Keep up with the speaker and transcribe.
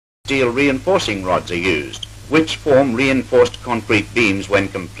steel reinforcing rods are used, which form reinforced concrete beams when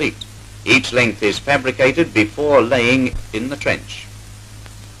complete. Each length is fabricated before laying in the trench.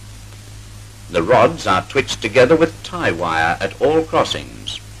 The rods are twitched together with tie wire at all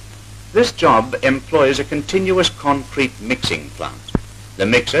crossings. This job employs a continuous concrete mixing plant. The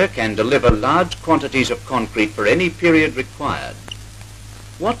mixer can deliver large quantities of concrete for any period required.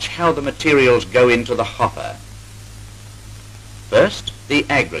 Watch how the materials go into the hopper. First, the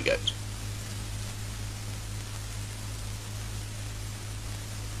aggregate.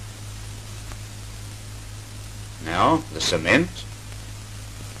 Now, the cement.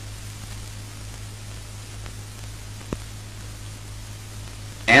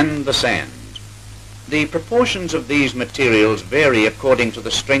 And the sand. The proportions of these materials vary according to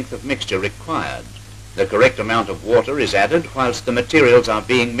the strength of mixture required. The correct amount of water is added whilst the materials are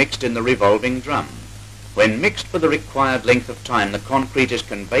being mixed in the revolving drum. When mixed for the required length of time, the concrete is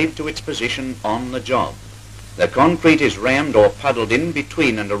conveyed to its position on the job. The concrete is rammed or puddled in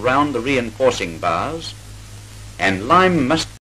between and around the reinforcing bars, and lime must